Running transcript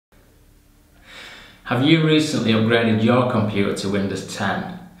Have you recently upgraded your computer to Windows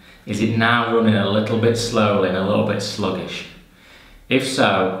 10? Is it now running a little bit slowly and a little bit sluggish? If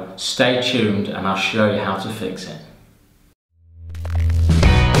so, stay tuned and I'll show you how to fix it.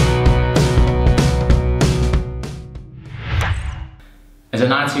 As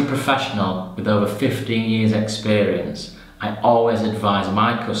an IT professional with over 15 years experience, I always advise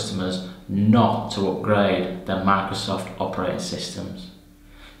my customers not to upgrade their Microsoft operating systems.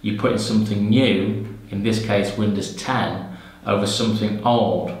 You put in something new, in this case Windows 10, over something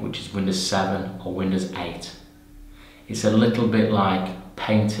old, which is Windows 7 or Windows 8. It's a little bit like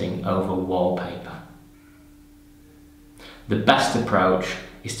painting over wallpaper. The best approach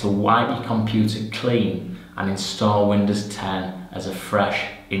is to wipe your computer clean and install Windows 10 as a fresh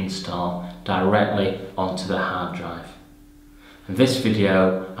install directly onto the hard drive. In this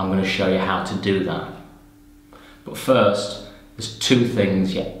video, I'm going to show you how to do that. But first, there's two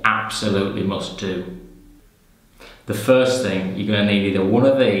things you absolutely must do. The first thing, you're going to need either one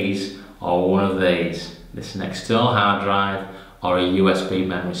of these or one of these. This is an external hard drive or a USB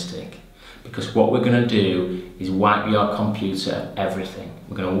memory stick. Because what we're going to do is wipe your computer of everything.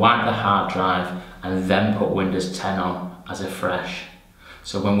 We're going to wipe the hard drive and then put Windows 10 on as a fresh.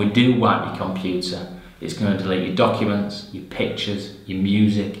 So when we do wipe your computer, it's going to delete your documents, your pictures, your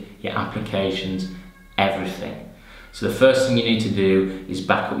music, your applications, everything. So the first thing you need to do is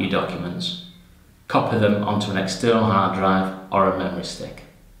back up your documents. Copy them onto an external hard drive or a memory stick.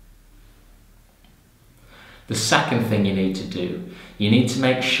 The second thing you need to do, you need to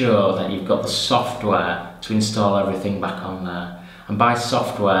make sure that you've got the software to install everything back on there. And by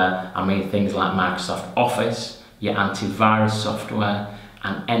software, I mean things like Microsoft Office, your antivirus software,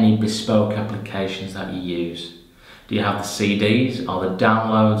 and any bespoke applications that you use. Do you have the CDs or the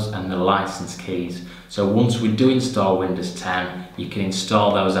downloads and the license keys? So once we do install Windows 10, you can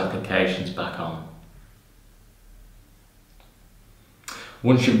install those applications back on.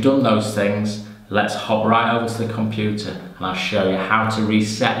 Once you've done those things, let's hop right over to the computer and I'll show you how to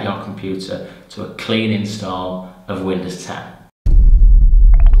reset your computer to a clean install of Windows 10.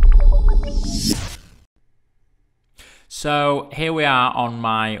 So here we are on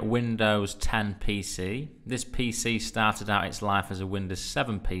my Windows 10 PC. This PC started out its life as a Windows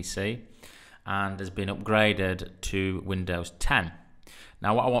 7 PC and has been upgraded to Windows 10.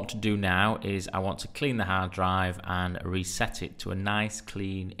 Now what I want to do now is I want to clean the hard drive and reset it to a nice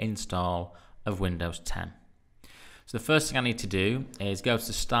clean install of Windows 10. So the first thing I need to do is go to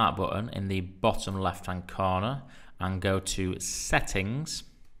the Start button in the bottom left hand corner and go to Settings.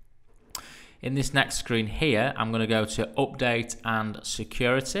 In this next screen here, I'm going to go to Update and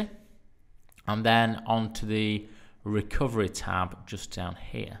Security and then onto the Recovery tab just down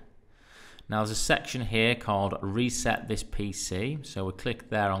here. Now there's a section here called Reset This PC, so we click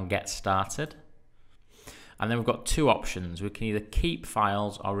there on Get Started. And then we've got two options. We can either keep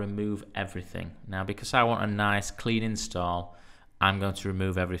files or remove everything. Now because I want a nice clean install, I'm going to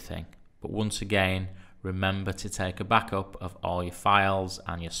remove everything. But once again, remember to take a backup of all your files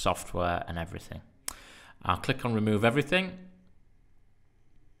and your software and everything. I'll click on Remove Everything.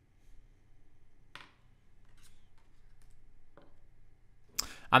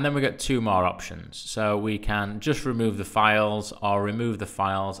 And then we get two more options. So we can just remove the files or remove the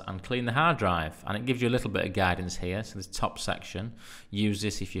files and clean the hard drive. And it gives you a little bit of guidance here. So this top section, use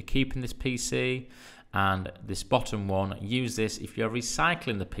this if you're keeping this PC. And this bottom one, use this if you're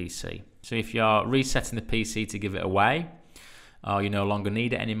recycling the PC. So if you're resetting the PC to give it away, or you no longer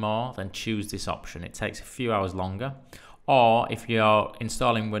need it anymore, then choose this option. It takes a few hours longer. Or if you're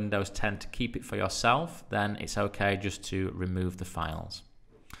installing Windows 10 to keep it for yourself, then it's okay just to remove the files.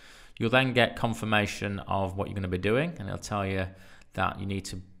 You'll then get confirmation of what you're going to be doing, and it'll tell you that you need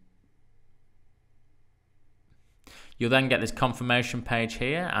to. You'll then get this confirmation page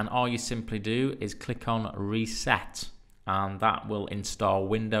here, and all you simply do is click on Reset, and that will install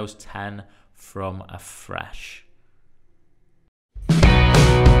Windows 10 from afresh.